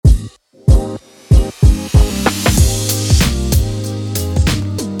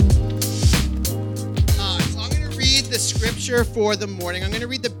scripture for the morning. I'm going to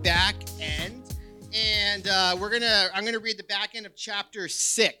read the back end, and I'm going to read the back end of chapter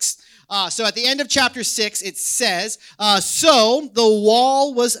 6. So at the end of chapter 6, it says, so the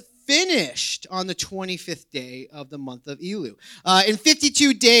wall was finished on the 25th day of the month of Elul. In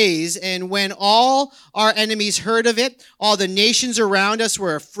 52 days, and when all our enemies heard of it, all the nations around us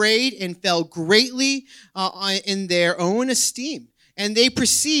were afraid and fell greatly in their own esteem. And they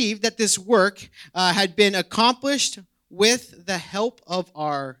perceived that this work had been accomplished with the help of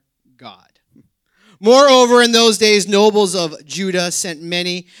our God. Moreover, in those days, nobles of Judah sent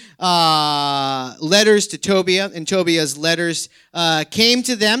many letters to Tobiah, and Tobiah's letters came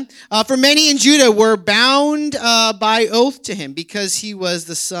to them. For many in Judah were bound by oath to him, because he was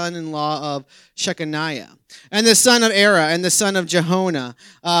the son-in-law of Shechaniah, and the son of Era, and the son of Jehonah,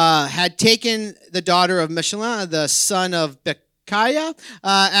 had taken the daughter of Meshullam, the son of Bechiah,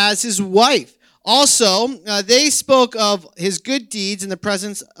 as his wife. Also, they spoke of his good deeds in the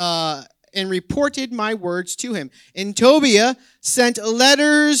presence and reported my words to him. And Tobiah sent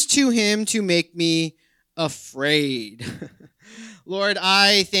letters to him to make me afraid. Lord,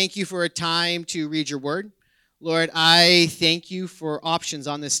 I thank you for a time to read your word. Lord, I thank you for options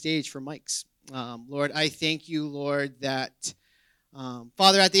on this stage for mics. Lord, I thank you, Lord, that,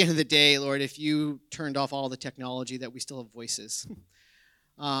 Father, at the end of the day, Lord, if you turned off all the technology, that we still have voices.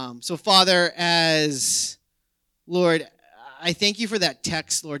 So, Father, Lord, I thank you for that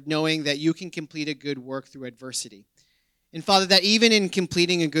text, Lord, knowing that you can complete a good work through adversity. And Father, that even in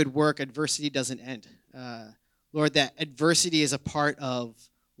completing a good work, adversity doesn't end. Lord, that adversity is a part of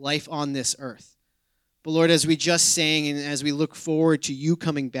life on this earth. But Lord, as we just sang, and as we look forward to you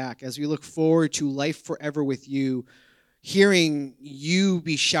coming back, as we look forward to life forever with you, hearing you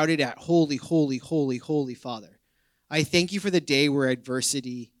be shouted at, holy, holy, holy, holy Father, I thank you for the day where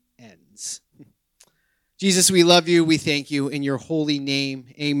adversity ends. Jesus, we love you. We thank you in your holy name.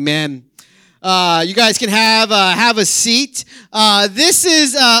 Amen. You guys can have a seat. This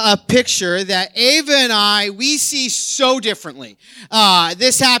is a picture that Ava and we see so differently.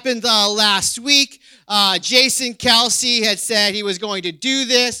 This happened last week. Jason Kelsey had said he was going to do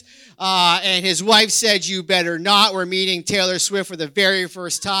this. And his wife said, you better not. We're meeting Taylor Swift for the very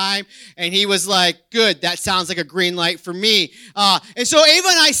first time. And he was like, good, that sounds like a green light for me. And so Ava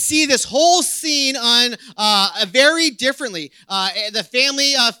and I see this whole scene on very differently. The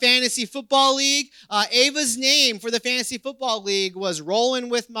Family Fantasy Football League, Ava's name for the Fantasy Football League was Rolling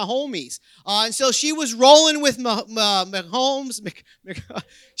with My Homies. And so she was rolling with Mahomes.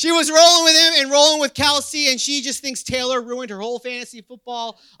 She was rolling with him and rolling with Kelsey, and she just thinks Taylor ruined her whole fantasy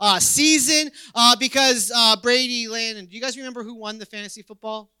football season because Brady Landon. Do you guys remember who won the fantasy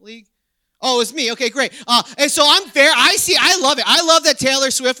football league? Oh, it was me. Okay, great. And so I'm fair. I love it. I love that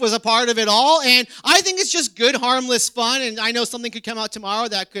Taylor Swift was a part of it all, and I think it's just good, harmless fun. And I know something could come out tomorrow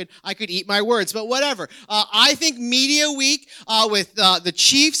that I could eat my words, but whatever. I think Media Week with the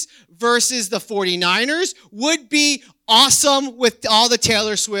Chiefs versus the 49ers would be awesome with all the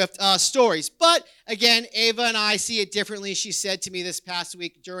Taylor Swift stories. But again, Ava and I see it differently. She said to me this past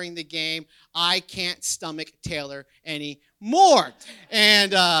week during the game, I can't stomach Taylor anymore,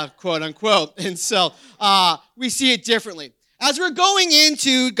 and quote unquote. And so we see it differently. As we're going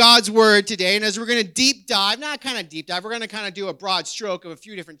into God's Word today, and as we're going to deep dive, we're going to kind of do a broad stroke of a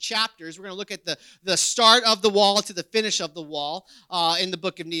few different chapters. We're going to look at the start of the wall to the finish of the wall in the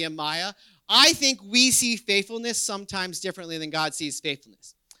book of Nehemiah. I think we see faithfulness sometimes differently than God sees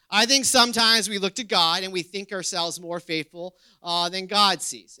faithfulness. I think sometimes we look to God and we think ourselves more faithful than God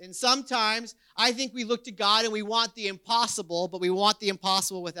sees. And sometimes I think we look to God and we want the impossible, but we want the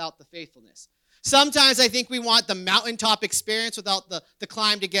impossible without the faithfulness. Sometimes I think we want the mountaintop experience without the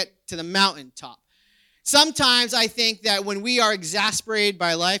climb to get to the mountaintop. Sometimes I think that when we are exasperated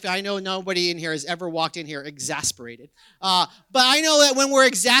by life, I know nobody in here has ever walked in here exasperated, but I know that when we're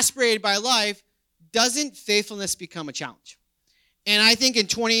exasperated by life, doesn't faithfulness become a challenge? And I think in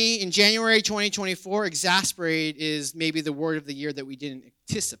January 2024, exasperate is maybe the word of the year that we didn't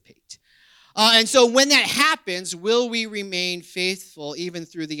anticipate. And so when that happens, will we remain faithful even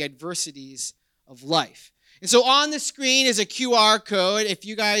through the adversities of life? And so on the screen is a QR code. If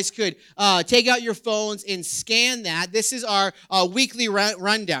you guys could take out your phones and scan that. This is our weekly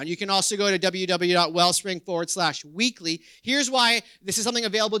rundown. You can also go to www.wellspring.com/weekly. Here's why this is something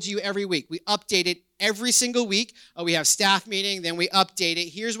available to you every week. We update it every single week. We have staff meeting, then we update it.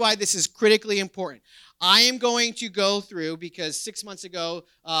 Here's why this is critically important. I am going to go through, because 6 months ago,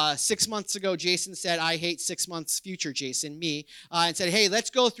 Jason said, I hate 6 months future, Jason, me, and said, hey,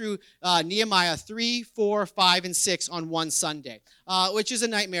 let's go through Nehemiah 3, 4, 5, and 6 on one Sunday, which is a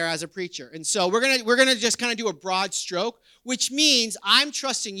nightmare as a preacher. And so we're gonna just kind of do a broad stroke, which means I'm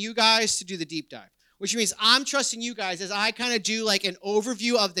trusting you guys to do the deep dive. Which means I'm trusting you guys as I kind of do like an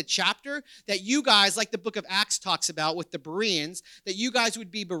overview of the chapter, that you guys, like the book of Acts talks about with the Bereans, that you guys would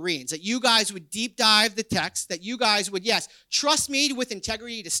be Bereans, that you guys would deep dive the text, that you guys would, yes, trust me with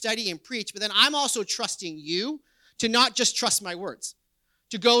integrity to study and preach, but then I'm also trusting you to not just trust my words,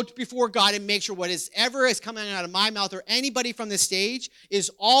 to go before God and make sure whatever is coming out of my mouth or anybody from this stage is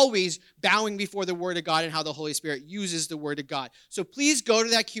always bowing before the Word of God and how the Holy Spirit uses the Word of God. So please go to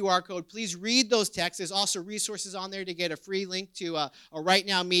that QR code. Please read those texts. There's also resources on there to get a free link to a Right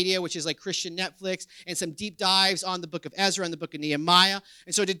Now Media, which is like Christian Netflix, and some deep dives on the book of Ezra and the book of Nehemiah.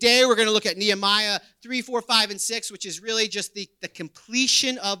 And so today we're going to look at Nehemiah 3, 4, 5, and 6, which is really just the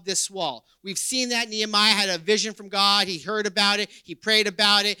completion of this wall. We've seen that Nehemiah had a vision from God. He heard about it. He prayed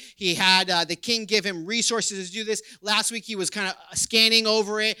about it. He had the king give him resources to do this. Last week he was kind of scanning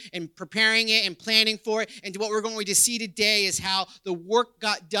over it and preparing it and planning for it. And what we're going to see today is how the work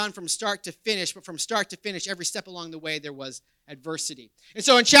got done from start to finish. But from start to finish, every step along the way, there was adversity. And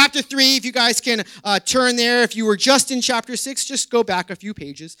so in chapter 3, if you guys can turn there, if you were just in chapter 6, just go back a few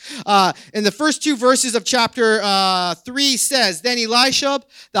pages. In the first 2 verses of chapter 3 says, then Elisha,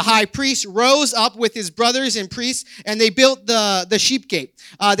 the high priest, rose up with his brothers and priests, and they built the sheep gate.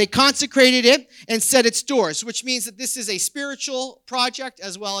 They consecrated it and set its doors, which means that this is a spiritual project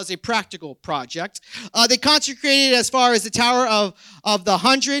as well as a practical project. They consecrated as far as the Tower of the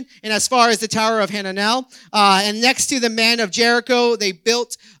 100 and as far as the Tower of Hananel. And next to the men of Jericho, they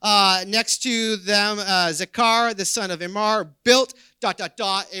built next to them, Zechar, the son of Imar, built ...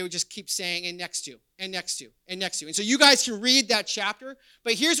 It would just keep saying, and next to, and next to, and next to. And so you guys can read that chapter,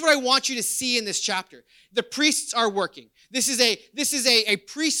 but here's what I want you to see in this chapter. The priests are working. This is a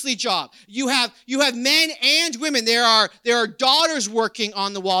priestly job. You have men and women. There are daughters working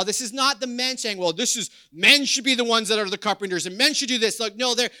on the wall. This is not the men saying, well, men should be the ones that are the carpenters and men should do this. Like,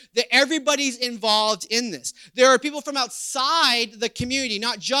 no, everybody's involved in this. There are people from outside the community,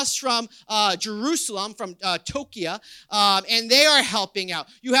 not just from Jerusalem, from Tokia, and they are helping out.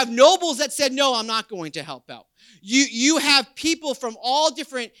 You have nobles that said, no, I'm not going to help out. You have people from all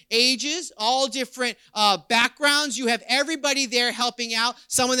different ages, all different backgrounds. You have everybody there helping out.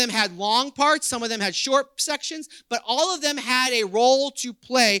 Some of them had long parts. Some of them had short sections. But all of them had a role to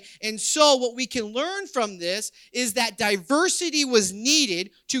play. And so what we can learn from this is that diversity was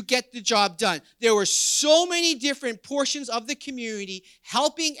needed to get the job done. There were so many different portions of the community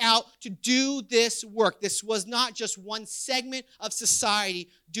helping out to do this work. This was not just one segment of society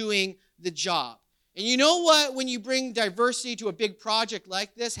doing the job. And you know what, when you bring diversity to a big project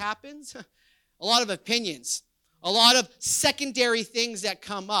like this happens? A lot of opinions, a lot of secondary things that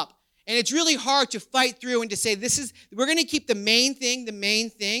come up. And it's really hard to fight through and to say, we're going to keep the main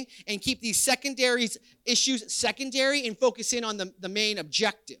thing, and keep these secondary issues secondary and focus in on the main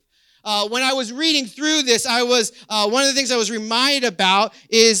objective. When I was reading through this, one of the things I was reminded about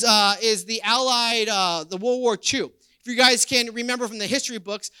is the Allied, the World War II. If you guys can remember from the history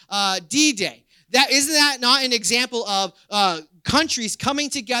books, D-Day. Isn't that not an example of countries coming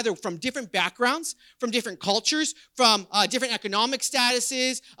together from different backgrounds, from different cultures, from different economic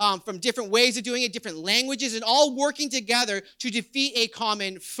statuses, from different ways of doing it, different languages, and all working together to defeat a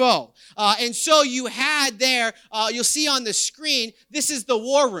common foe. And so you had there, you'll see on the screen, this is the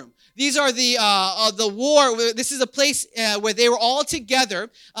war room. These are the war. This is a place where they were all together,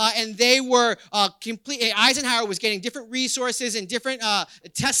 and they were Eisenhower was getting different resources and different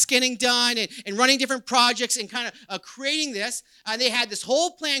tests getting done, and running different projects and kind of creating this. They had this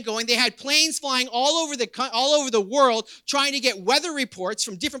whole plan going. They had planes flying all over the world, trying to get weather reports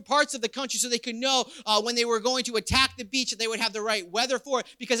from different parts of the country, so they could know when they were going to attack the beach that they would have the right weather for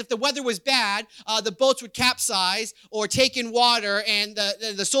it. Because if the weather was bad, the boats would capsize or take in water, and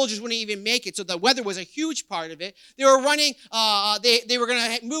the soldiers wouldn't even make it. So the weather was a huge part of it. They were running. They were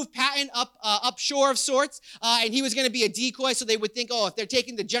going to move Patton upshore of sorts, and he was going to be a decoy. So they would think, oh, if they're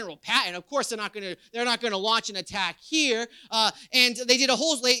taking the General Patton, of course they're not going to launch an attack here. And they did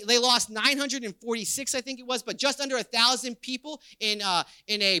they lost 946, I think it was, but just under 1,000 people in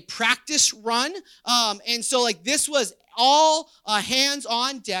a practice run. And so this was all hands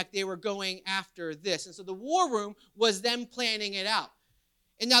on deck. They were going after this. And so the war room was them planning it out.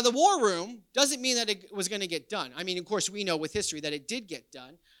 And now the war room doesn't mean that it was going to get done. I mean, of course, we know with history that it did get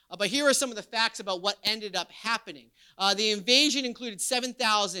done. But here are some of the facts about what ended up happening. The invasion included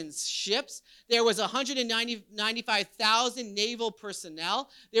 7,000 ships. There was 195,000 naval personnel.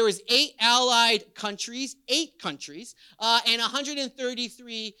 There was 8 allied countries, and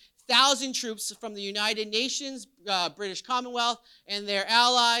 133,000 troops from the United Nations, British Commonwealth, and their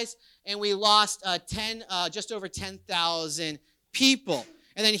allies. And we lost just over 10,000 people.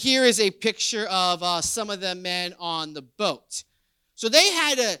 And then here is a picture of some of the men on the boat. So they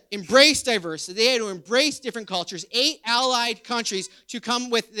had to embrace diversity. They had to embrace different cultures, 8 allied countries to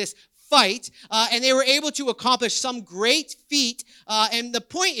come with this fight, and they were able to accomplish some great feat. And the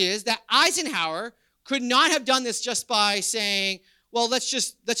point is that Eisenhower could not have done this just by saying, well, let's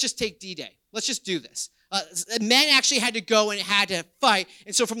just take D-Day. Let's just do this. Men actually had to go and had to fight.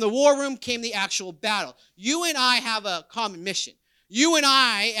 And so from the war room came the actual battle. You and I have a common mission. You and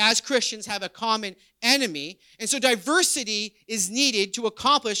I, as Christians, have a common enemy, and so diversity is needed to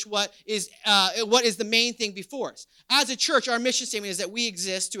accomplish what is the main thing before us. As a church, our mission statement is that we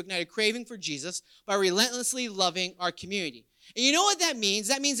exist to ignite a craving for Jesus by relentlessly loving our community. And you know what that means?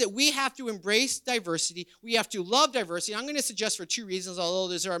 That means that we have to embrace diversity. We have to love diversity. I'm going to suggest for 2 reasons,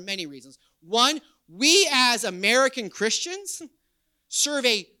 although there are many reasons. One, we as American Christians serve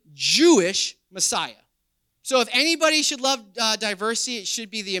a Jewish Messiah. So if anybody should love diversity, it should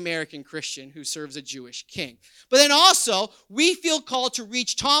be the American Christian who serves a Jewish king. But then also, we feel called to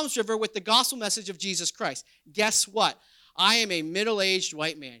reach Toms River with the gospel message of Jesus Christ. Guess what? I am a middle-aged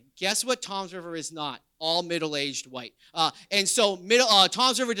white man. Guess what Toms River is not? All middle-aged white. And so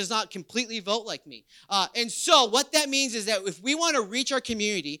Toms River does not completely vote like me. And so what that means is that if we want to reach our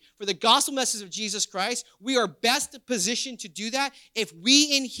community for the gospel message of Jesus Christ, we are best positioned to do that if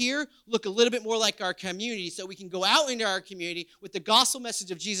we in here look a little bit more like our community, so we can go out into our community with the gospel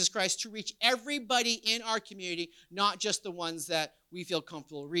message of Jesus Christ to reach everybody in our community, not just the ones that we feel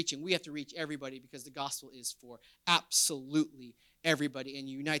comfortable reaching. We have to reach everybody because the gospel is for absolutely everybody and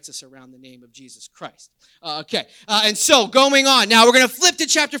unites us around the name of Jesus Christ. And so going on. Now we're going to flip to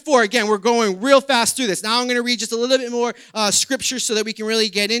chapter 4. Again, we're going real fast through this. Now I'm going to read just a little bit more scripture so that we can really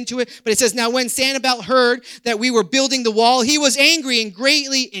get into it. But it says, now when Sanballat heard that we were building the wall, he was angry and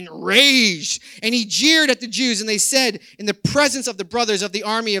greatly enraged. And he jeered at the Jews, and they said in the presence of the brothers of the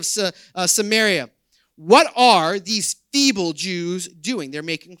army of Samaria, what are these feeble Jews doing? They're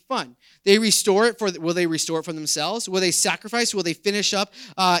making fun. Will they restore it for themselves? Will they sacrifice? Will they finish up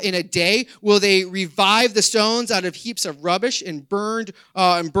in a day? Will they revive the stones out of heaps of rubbish and burn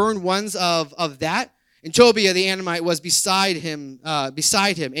ones of that? And Tobiah the Ammonite was beside him,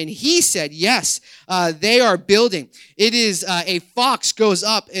 and he said, yes, they are building. It is a fox goes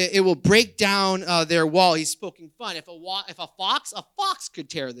up, it will break down their wall. He's poking fun. If a fox could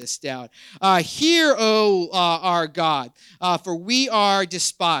tear this down. Hear, O our God, for we are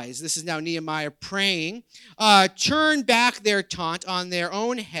despised. This is now Nehemiah praying. Turn back their taunt on their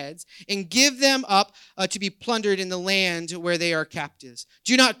own heads and give them up to be plundered in the land where they are captives.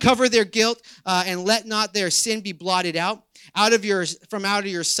 Do not cover their guilt and let not their sin be blotted out of your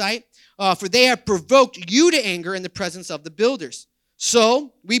sight, for they have provoked you to anger in the presence of the builders.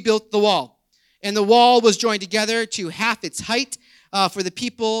 So we built the wall, and the wall was joined together to half its height, for the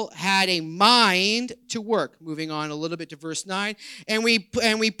people had a mind to work. Moving on a little bit to verse 9. And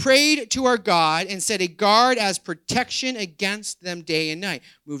we prayed to our God and set a guard as protection against them day and night.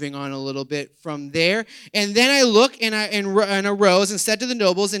 Moving on a little bit from there. And then I looked and arose and said to the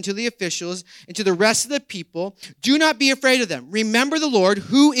nobles and to the officials and to the rest of the people, do not be afraid of them. Remember the Lord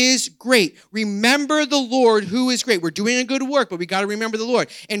who is great. Remember the Lord who is great. We're doing a good work, but we got to remember the Lord.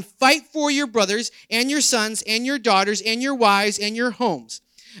 And fight for your brothers and your sons and your daughters and your wives and your homes.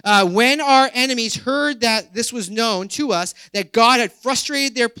 When our enemies heard that this was known to us, that God had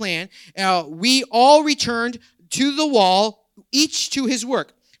frustrated their plan, we all returned to the wall, each to his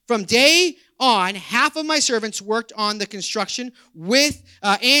work. From day on, half of my servants worked on the construction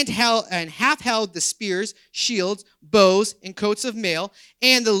and half held the spears, shields, bows, and coats of mail,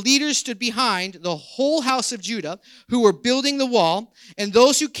 and the leaders stood behind the whole house of Judah who were building the wall, and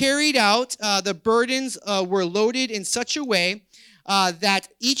those who carried out the burdens were loaded in such a way that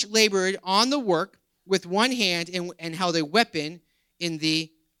each labored on the work with one hand and held a weapon in the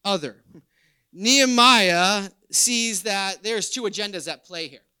other. Nehemiah sees that there's 2 agendas at play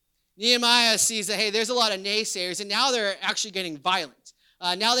here. Nehemiah sees that, hey, there's a lot of naysayers, and now they're actually getting violent.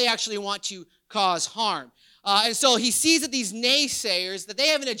 Now they actually want to cause harm. And so he sees that these naysayers, that they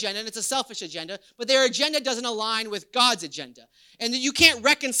have an agenda, and it's a selfish agenda, but their agenda doesn't align with God's agenda. And that you can't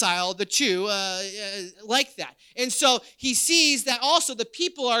reconcile the two like that. And so he sees that also the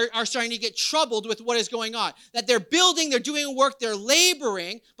people are starting to get troubled with what is going on. That they're building, they're doing work, they're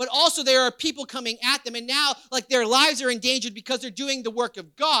laboring, but also there are people coming at them. And now, like, their lives are endangered because they're doing the work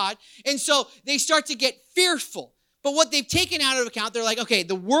of God. And so they start to get fearful. But what they've taken out of account, they're like, okay,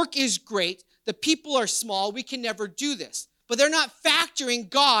 the work is great. The people are small. We can never do this. But they're not factoring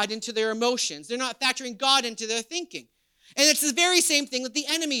God into their emotions. They're not factoring God into their thinking. And it's the very same thing that the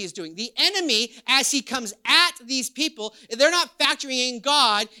enemy is doing. The enemy, as he comes at these people, they're not factoring in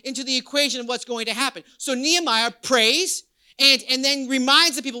God into the equation of what's going to happen. So Nehemiah prays and then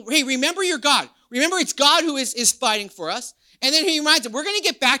reminds the people, hey, remember your God. Remember it's God who is fighting for us. And then he reminds them, we're going to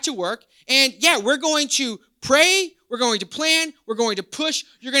get back to work. And yeah, we're going to pray, we're going to plan, we're going to push,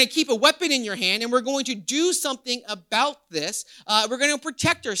 you're going to keep a weapon in your hand, and we're going to do something about this. We're going to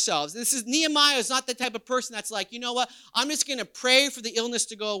protect ourselves. Nehemiah is not the type of person that's like, you know what, I'm just going to pray for the illness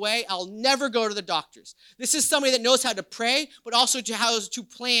to go away. I'll never go to the doctors. This is somebody that knows how to pray, but also how to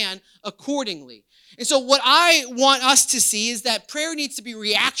plan accordingly. And so what I want us to see is that prayer needs to be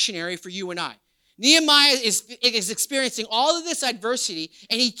reactionary for you and I. Nehemiah is experiencing all of this adversity,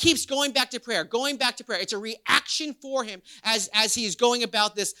 and he keeps going back to prayer, going back to prayer. It's a reaction for him as he is going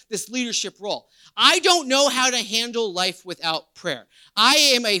about this leadership role. I don't know how to handle life without prayer.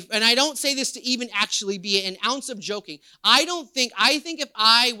 And I don't say this to even actually be an ounce of joking. I think if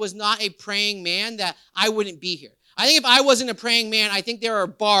I was not a praying man, that I wouldn't be here. I think if I wasn't a praying man, I think there are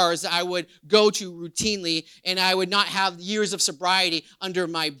bars that I would go to routinely and I would not have years of sobriety under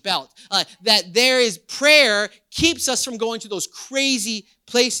my belt. That there is prayer keeps us from going to those crazy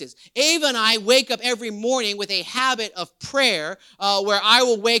places. Ava and I wake up every morning with a habit of prayer where I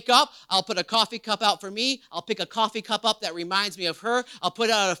will wake up, I'll put a coffee cup out for me, I'll pick a coffee cup up that reminds me of her, I'll put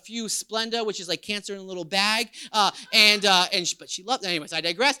out a few Splenda, which is like cancer in a little bag, but she loves it. Anyways, I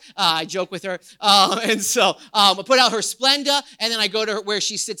digress. I joke with her. And so I put out her Splenda, and then I go to her where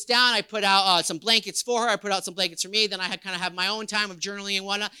she sits down, I put out some blankets for her, I put out some blankets for me, then I kind of have my own time of journaling and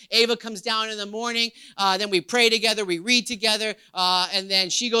whatnot. Ava comes down in the morning, then we pray together, we read together, and then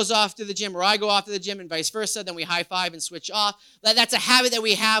she goes off to the gym, or I go off to the gym, and vice versa. Then we high five and switch off. That's a habit that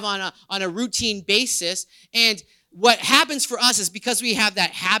we have on a routine basis. And what happens for us is because we have that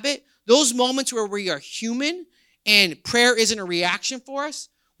habit, those moments where we are human and prayer isn't a reaction for us,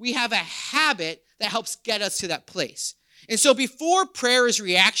 we have a habit that helps get us to that place. And so before prayer is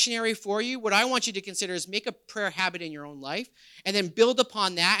reactionary for you, what I want you to consider is make a prayer habit in your own life and then build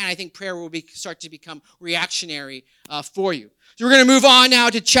upon that, and I think prayer will start to become reactionary for you. So we're going to move on now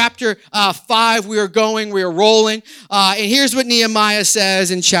to chapter 5. We are rolling. And here's what Nehemiah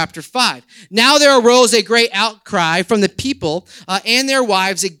says in chapter 5. Now there arose a great outcry from the people and their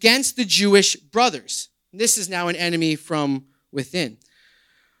wives against the Jewish brothers. This is now an enemy from within.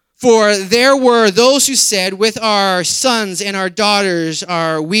 For there were those who said, with our sons and our daughters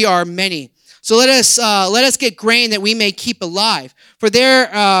we are many. So let us get grain that we may keep alive. For there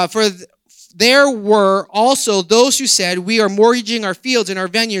were also those who said, we are mortgaging our fields and our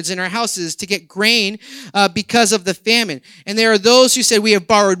vineyards and our houses to get grain because of the famine. And there are those who said, we have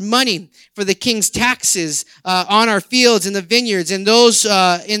borrowed money for the king's taxes on our fields and the vineyards, and those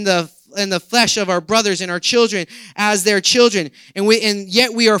in the flesh of our brothers and our children as their children. And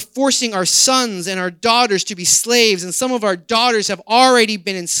yet we are forcing our sons and our daughters to be slaves, and some of our daughters have already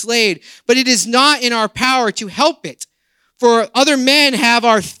been enslaved. But it is not in our power to help it. For other men have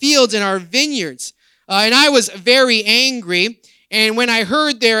our fields and our vineyards. And I was very angry. And when I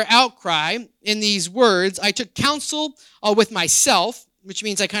heard their outcry in these words, I took counsel with myself, which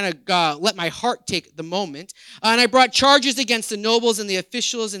means I kind of let my heart take the moment. And I brought charges against the nobles and the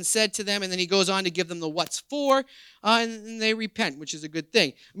officials and said to them, and then he goes on to give them the what's for, and they repent, which is a good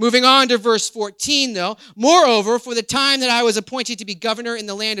thing. Moving on to verse 14, though. Moreover, for the time that I was appointed to be governor in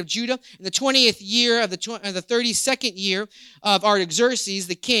the land of Judah, in the 20th year of the 32nd year of Artaxerxes,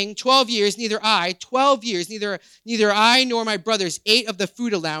 the king, 12 years, neither I nor my brothers ate of the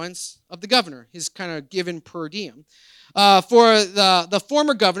food allowance of the governor, his kind of given per diem. For the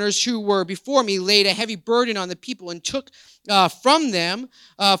former governors who were before me laid a heavy burden on the people and took from them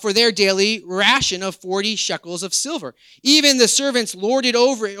for their daily ration of 40 shekels of silver. Even the servants lorded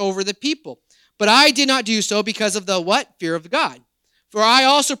over the people. But I did not do so because of the what? Fear of God. For I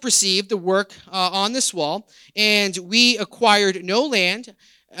also perceived the work on this wall, and we acquired no land,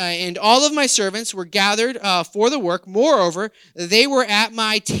 and all of my servants were gathered for the work. Moreover, they were at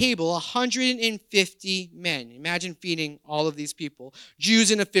my table, 150 men. Imagine feeding all of these people, Jews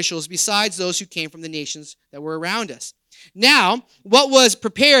and officials, besides those who came from the nations that were around us. Now, what was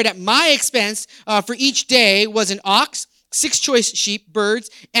prepared at my expense for each day was an ox, 6 choice sheep, birds,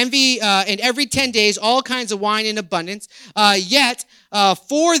 and every 10 days all kinds of wine in abundance. Yet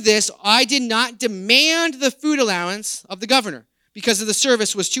for this I did not demand the food allowance of the governor, because of the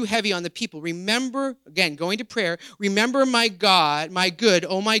service was too heavy on the people. Remember, again, going to prayer, remember my God, my good,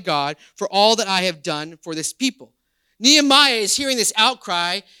 oh my God, for all that I have done for this people. Nehemiah is hearing this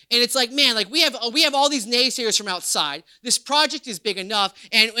outcry, and it's like, man, like we have all these naysayers from outside. This project is big enough,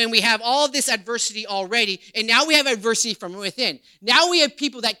 and we have all of this adversity already, and now we have adversity from within. Now we have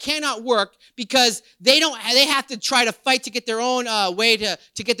people that cannot work because they have to try to fight to get their own way to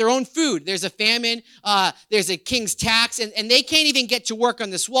get their own food. There's a famine, there's a king's tax, and they can't even get to work on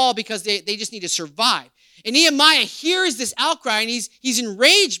this wall because they just need to survive. And Nehemiah hears this outcry, and he's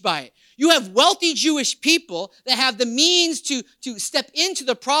enraged by it. You have wealthy Jewish people that have the means to step into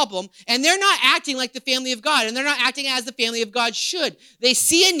the problem, and they're not acting like the family of God, and they're not acting as the family of God should. They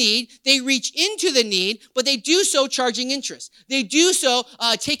see a need, they reach into the need, but they do so charging interest. They do so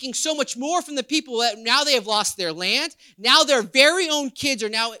taking so much more from the people that now they have lost their land. Now their very own kids are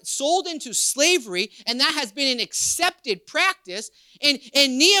now sold into slavery, and that has been an accepted practice. And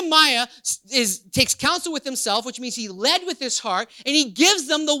Nehemiah takes counsel with himself, which means he led with his heart, and he gives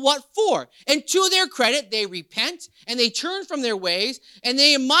them the what for. And to their credit, they repent, and they turn from their ways. And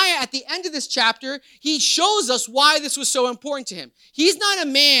Nehemiah, at the end of this chapter, he shows us why this was so important to him. He's not a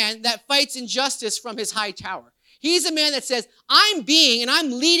man that fights injustice from his high tower. He's a man that says, I'm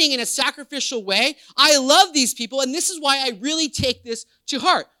leading in a sacrificial way. I love these people, and this is why I really take this to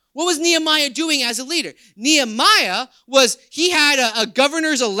heart. What was Nehemiah doing as a leader? Nehemiah he had a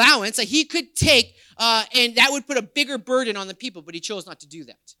governor's allowance that he could take, and that would put a bigger burden on the people, but he chose not to do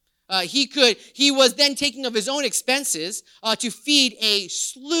that. He was then taking of his own expenses to feed a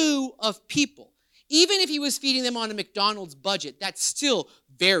slew of people. Even if he was feeding them on a McDonald's budget, that's still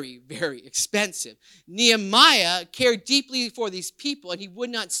very, very expensive. Nehemiah cared deeply for these people, and he would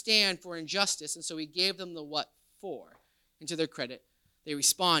not stand for injustice, and so he gave them the what for. And to their credit, they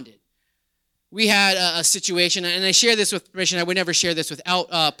responded. We had a situation, and I share this with permission. I would never share this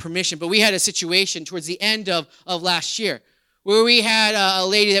without permission, but we had a situation towards the end of last year where we had a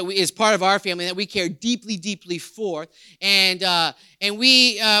lady that is part of our family that we care deeply, deeply for, and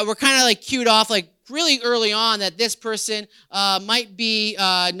we were kind of like cued off like really early on that this person might be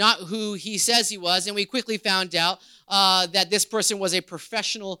not who he says he was, and we quickly found out that this person was a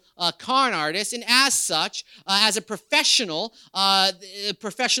professional con artist, and as such, as a professional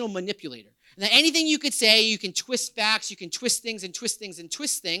manipulator. Now, anything you could say, you can twist facts, you can twist things and twist things and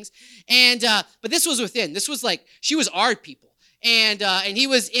twist things. And but this was within. This was like she was our people, and he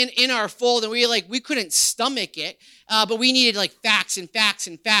was in our fold, and we couldn't stomach it. But we needed like facts and facts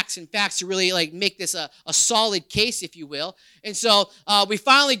and facts and facts to really like make this a solid case, if you will. And so we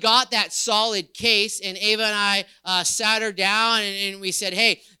finally got that solid case, and Ava and I sat her down and we said,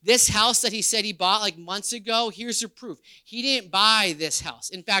 hey, this house that he said he bought like months ago, here's the proof. He didn't buy this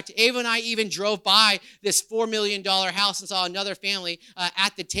house. In fact, Ava and I even drove by this $4 million house and saw another family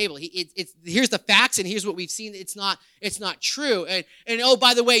at the table. Here's the facts, and here's what we've seen. It's not true. And oh,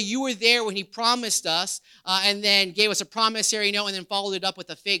 by the way, you were there when he promised us and then gave us a promissory note and then followed it up with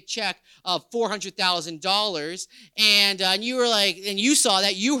a fake check of $400,000. And you were like, and you saw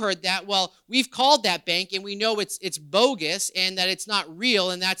that, you heard that. Well, we've called that bank, and we know it's bogus and that it's not real,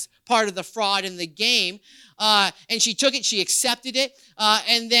 and that's part of the fraud in the game. And she took it, she accepted it,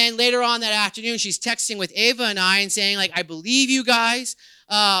 and then later on that afternoon, she's texting with Ava and I and saying, like, I believe you guys,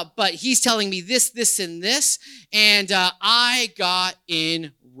 but he's telling me this, this, and this, and I got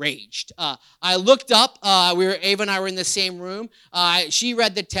enraged. I looked up, Ava and I were in the same room, she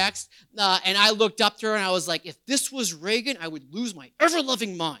read the text, and I looked up to her, and I was like, if this was Reagan, I would lose my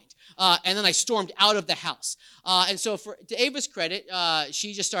ever-loving mind. And then I stormed out of the house. And so to Ava's credit,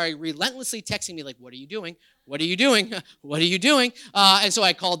 she just started relentlessly texting me like, what are you doing? What are you doing? What are you doing? And so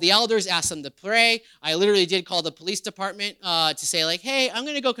I called the elders, asked them to pray. I literally did call the police department to say like, hey, I'm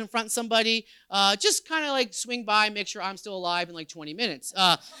going to go confront somebody. Just kind of like swing by, make sure I'm still alive in like 20 minutes.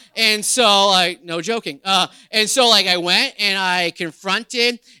 And so like, no joking. And so like I went and I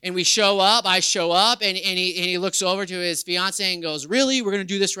confronted, and I show up and he looks over to his fiance and goes, really? We're going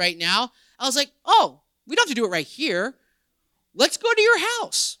to do this right now? I was like, oh, we don't have to do it right here. Let's go to your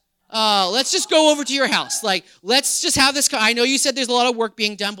house. Let's just go over to your house. Like, let's just have this. I know you said there's a lot of work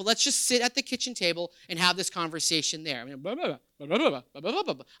being done, but let's just sit at the kitchen table and have this conversation there. I mean, blah, blah, blah. I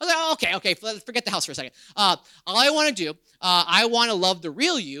was like, okay, forget the house for a second. All I want to do, I want to love the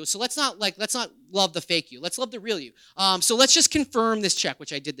real you. So let's not love the fake you. Let's love the real you. So let's just confirm this check,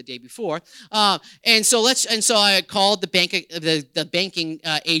 which I did the day before. And so I called the banking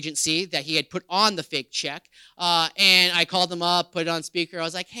agency that he had put on the fake check, and I called them up, put it on speaker. I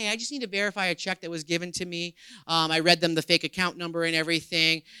was like, hey, I just need to verify a check that was given to me. I read them the fake account number and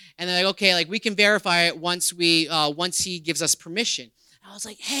everything, and they're like, okay, like we can verify it once he gives us permission. I was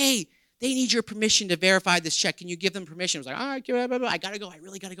like, hey, they need your permission to verify this check. Can you give them permission? I was like, all right, I got to go. I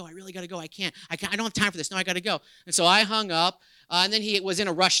really got to go. I can't. I don't have time for this. No, I got to go. And so I hung up, and then he was in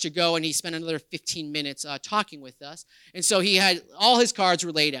a rush to go, and he spent another 15 minutes talking with us. And so he had all his cards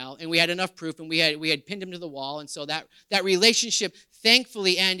were laid out, and we had enough proof, and we had pinned him to the wall. And so that relationship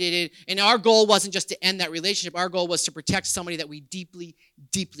thankfully ended. And our goal wasn't just to end that relationship. Our goal was to protect somebody that we deeply,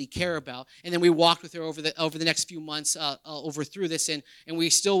 deeply care about. And then we walked with her over the next few months through this, and we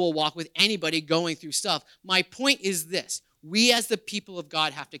still will walk with anybody going through stuff. My point is this. We as the people of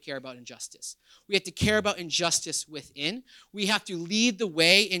God have to care about injustice. We have to care about injustice within. We have to lead the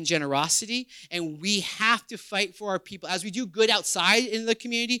way in generosity, and we have to fight for our people. As we do good outside in the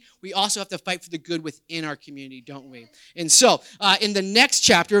community, we also have to fight for the good within our community, don't we? And so, in the next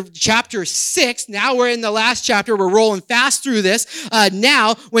chapter, chapter 6, now we're in the last chapter. We're rolling fast through this.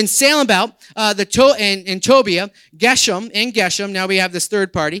 Now, when Sanballat, and Tobiah, Geshem, now we have this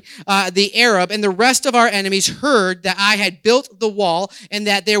third party, the Arab, and the rest of our enemies heard that I had built the wall and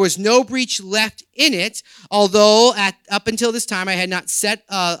that there was no breach left in it, although up until this time I had not set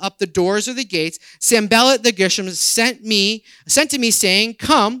up the doors or the gates. Sanballat the Geshem sent to me saying,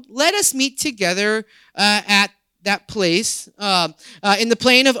 come, let us meet together at that place in the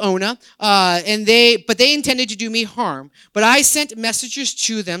plain of Ona, but they intended to do me harm. But I sent messengers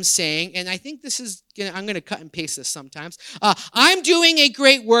to them saying, and I think I'm going to cut and paste this sometimes, I'm doing a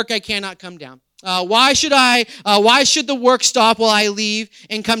great work, I cannot come down. Why should the work stop while I leave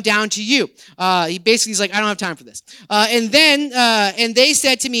and come down to you? He's like, I don't have time for this. And they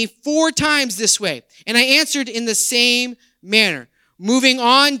said to me 4 times this way. And I answered in the same manner. Moving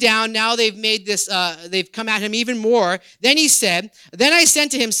on down, now they've made this, they've come at him even more. Then he said, then I sent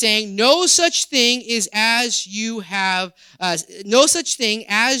to him saying, no such thing as you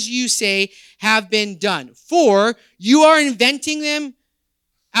say have been done. For you are inventing them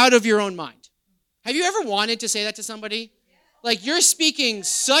out of your own mind. Have you ever wanted to say that to somebody? Like, you're speaking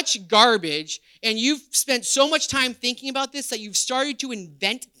such garbage, and you've spent so much time thinking about this that you've started to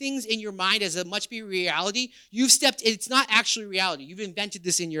invent things in your mind as it must be reality. It's not actually reality. You've invented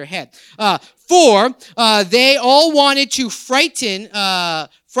this in your head. For they all wanted to frighten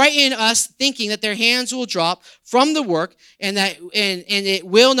us, thinking that their hands will drop from the work and it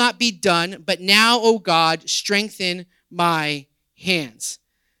will not be done. But now, O God, strengthen my hands.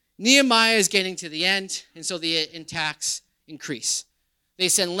 Nehemiah is getting to the end, and so the attacks increase. They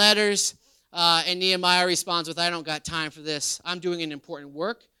send letters, and Nehemiah responds with, I don't got time for this. I'm doing an important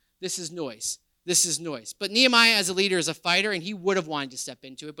work. This is noise. But Nehemiah as a leader is a fighter, and he would have wanted to step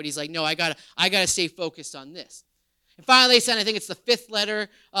into it, but he's like, no, I gotta stay focused on this. And finally, they send, I think it's the 5th letter,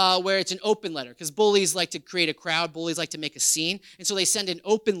 where it's an open letter, because bullies like to create a crowd. Bullies like to make a scene. And so they send an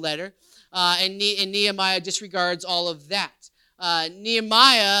open letter, and Nehemiah disregards all of that.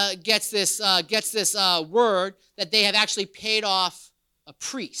 Nehemiah gets this word that they have actually paid off a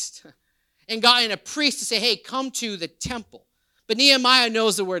priest and gotten a priest to say, hey, come to the temple. But Nehemiah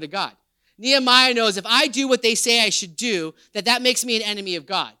knows the word of God. Nehemiah knows if I do what they say I should do, that makes me an enemy of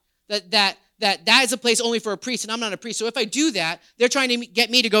God. That is a place only for a priest, and I'm not a priest. So if I do that, they're trying to get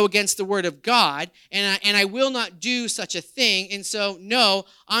me to go against the word of God, and I will not do such a thing. And so, no,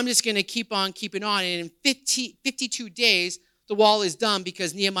 I'm just going to keep on keeping on. And in 52 days, the wall is done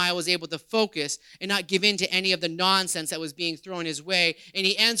because Nehemiah was able to focus and not give in to any of the nonsense that was being thrown his way. And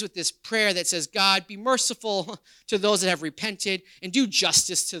he ends with this prayer that says, God, be merciful to those that have repented and do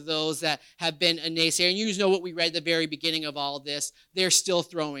justice to those that have been a naysayer. And you know what we read at the very beginning of all this. They're still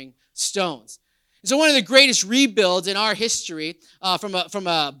throwing stones. And so one of the greatest rebuilds in our history from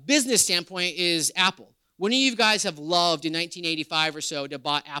a business standpoint is Apple. When you guys have loved in 1985 or so to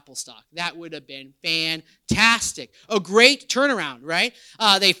bought Apple stock? That would have been fantastic. A great turnaround, right?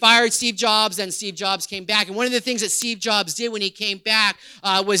 They fired Steve Jobs, and Steve Jobs came back. And one of the things that Steve Jobs did when he came back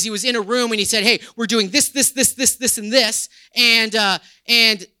was he was in a room and he said, hey, we're doing this, and this.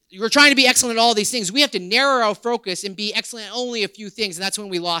 And we're trying to be excellent at all these things. We have to narrow our focus and be excellent at only a few things, and that's when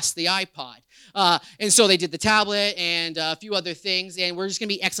we lost the iPod. And so they did the tablet and a few other things, and we're just going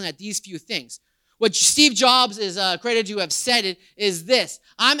to be excellent at these few things. What Steve Jobs is credited to have said it is this: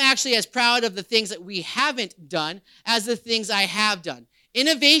 I'm actually as proud of the things that we haven't done as the things I have done.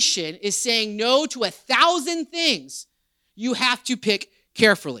 Innovation is saying no to 1,000 things you have to pick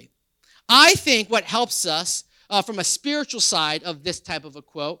carefully. I think what helps us from a spiritual side of this type of a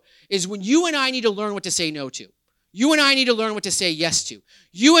quote is when you and I need to learn what to say no to. You and I need to learn what to say yes to.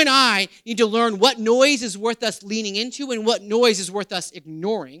 You and I need to learn what noise is worth us leaning into and what noise is worth us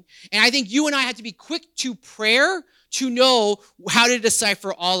ignoring. And I think you and I have to be quick to prayer to know how to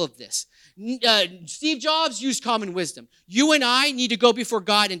decipher all of this. Steve Jobs used common wisdom. You and I need to go before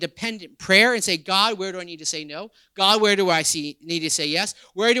God in dependent prayer and say, God, where do I need to say no? God, where do I need to say yes?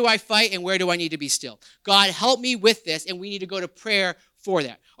 Where do I fight and where do I need to be still? God, help me with this, and we need to go to prayer for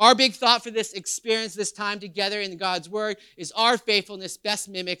that. Our big thought for this experience, this time together in God's Word, is our faithfulness best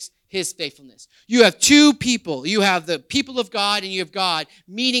mimics His faithfulness. You have two people. You have the people of God and you have God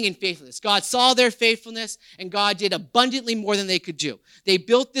meeting in faithfulness. God saw their faithfulness and God did abundantly more than they could do. They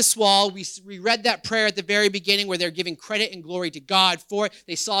built this wall. We read that prayer at the very beginning where they're giving credit and glory to God for it.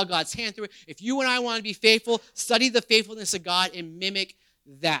 They saw God's hand through it. If you and I want to be faithful, study the faithfulness of God and mimic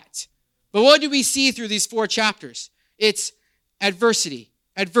that. But what do we see through these 4 chapters? It's adversity,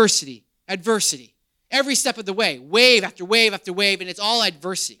 adversity, adversity. Every step of the way, wave after wave after wave, and it's all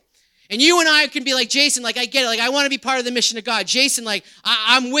adversity. And you and I can be like, Jason, like, I get it. Like, I want to be part of the mission of God. Jason, like,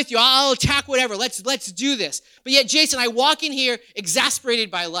 I'm with you. I'll attack whatever. Let's do this. But yet, Jason, I walk in here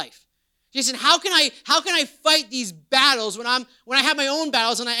exasperated by life. Jason, how can I fight these battles when I have my own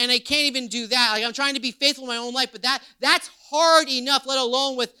battles and I can't even do that? Like, I'm trying to be faithful in my own life, but that's hard enough, let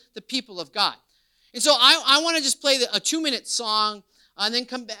alone with the people of God. And so I want to just play a 2-minute song and then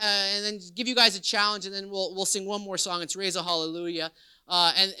come and then give you guys a challenge, and then we'll sing one more song. It's Raise a Hallelujah,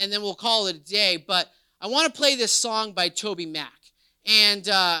 and then we'll call it a day. But I want to play this song by Toby Mac. And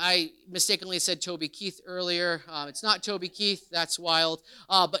I mistakenly said Toby Keith earlier. It's not Toby Keith. That's wild.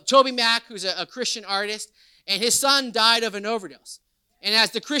 But Toby Mac, who's a Christian artist, and his son died of an overdose. And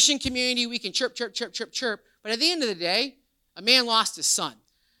as the Christian community, we can chirp, chirp, chirp, chirp, chirp. But at the end of the day, a man lost his son.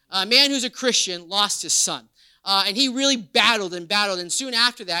 A man who's a Christian lost his son. And he really battled and battled. And soon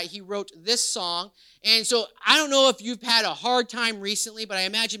after that, he wrote this song. And so I don't know if you've had a hard time recently, but I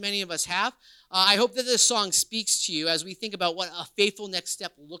imagine many of us have. I hope that this song speaks to you as we think about what a faithful next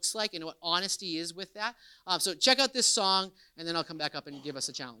step looks like and what honesty is with that. So check out this song, and then I'll come back up and give us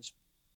a challenge.